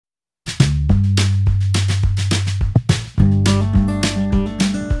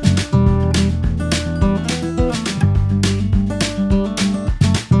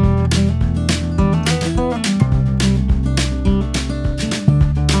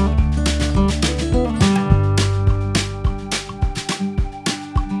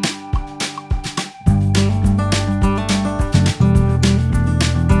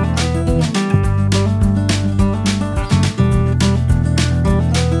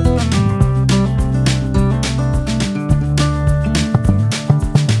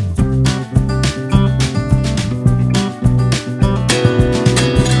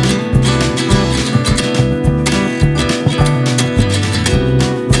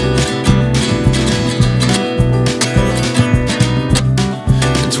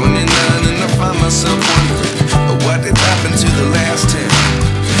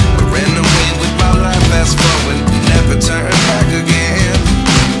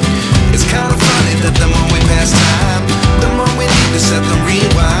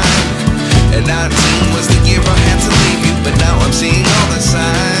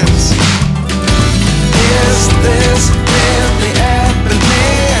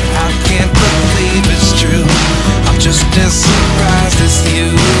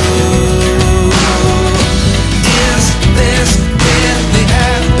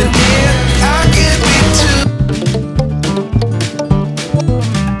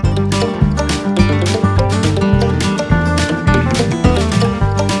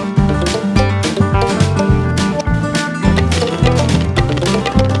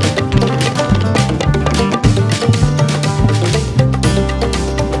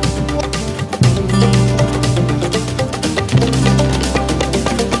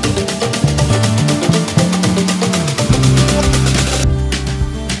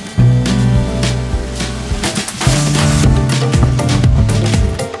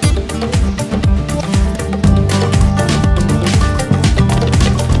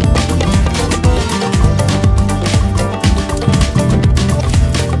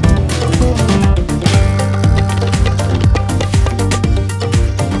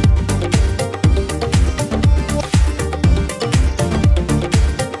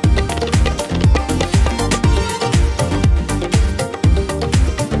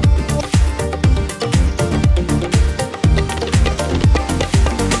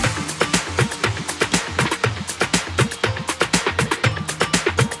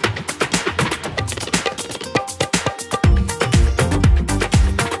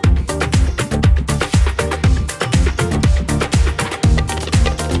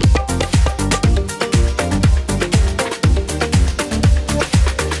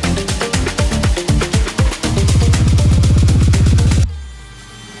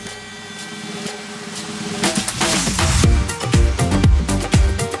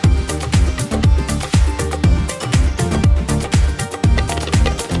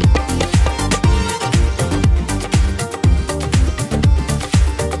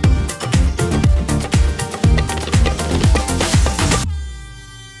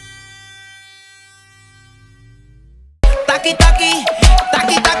taki taki,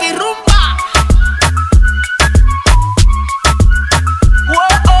 taki taki rumba. Whoa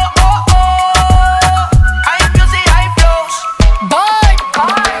oh oh oh, high music, high flows. Boy,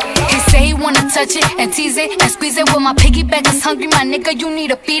 he say he wanna touch it and tease it and squeeze it. With my piggyback is hungry, my nigga, you need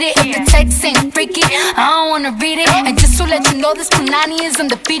to feed it. If the text ain't freaky, I don't wanna read it. And just to let you know, this Punani is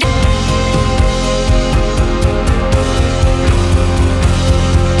undefeated.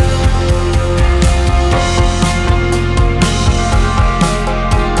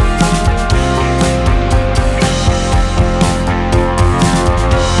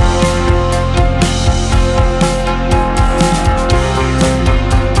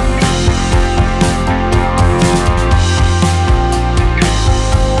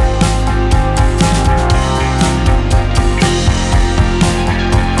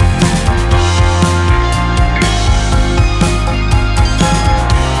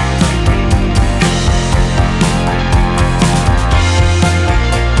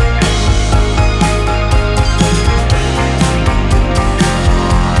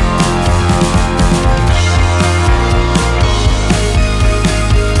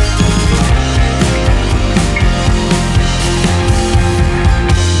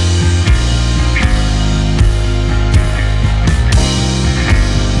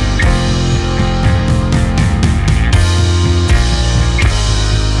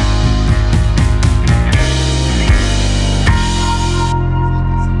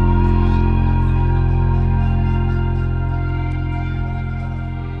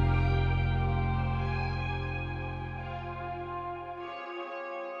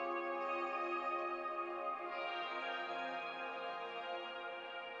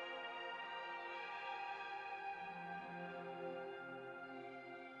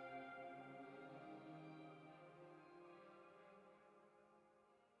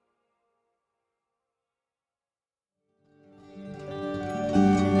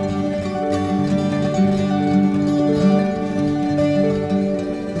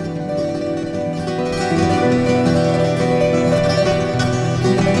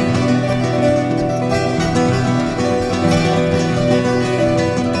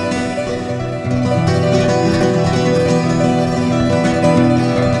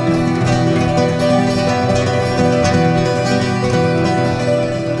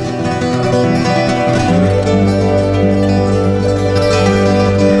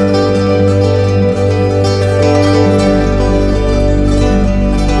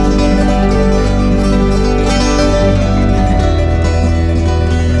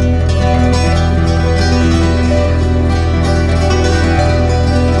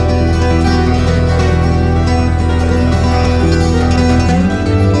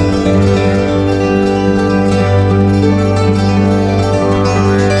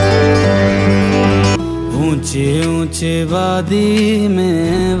 ऊंची वादी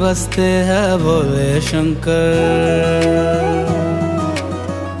में बसते हैं भोले शंकर।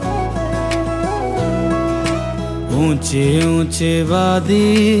 ऊंची ऊंची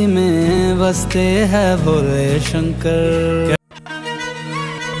वादी में बसते हैं भोले शंकर।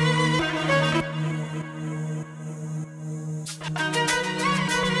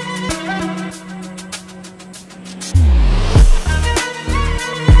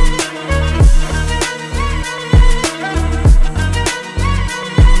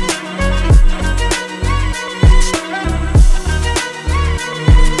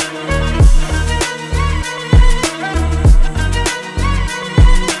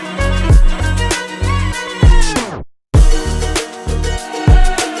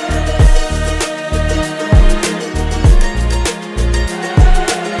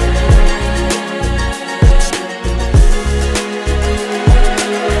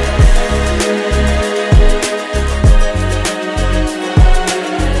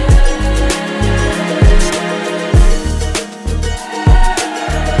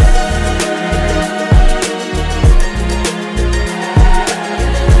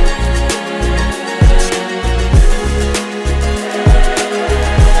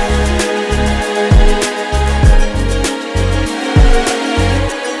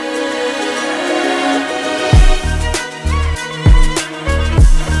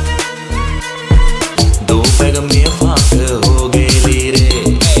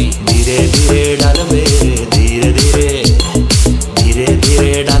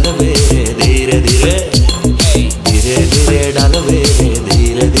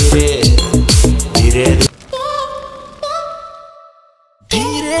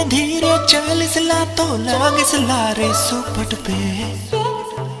 लारे सुपट पे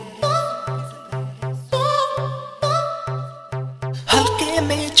हल्के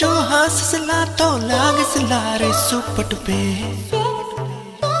में जो हंस सिला तो लाग सिला रे सुपट पे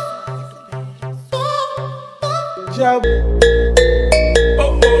जब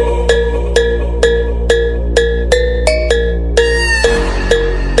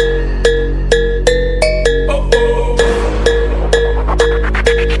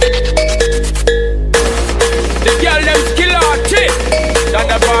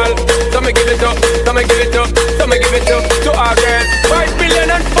I'ma give it to our girls. 5 billion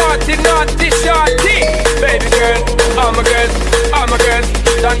and 40 naughty shorty. Baby girl, all my girls,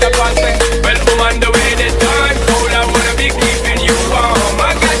 Thunderball say, well, woman, the way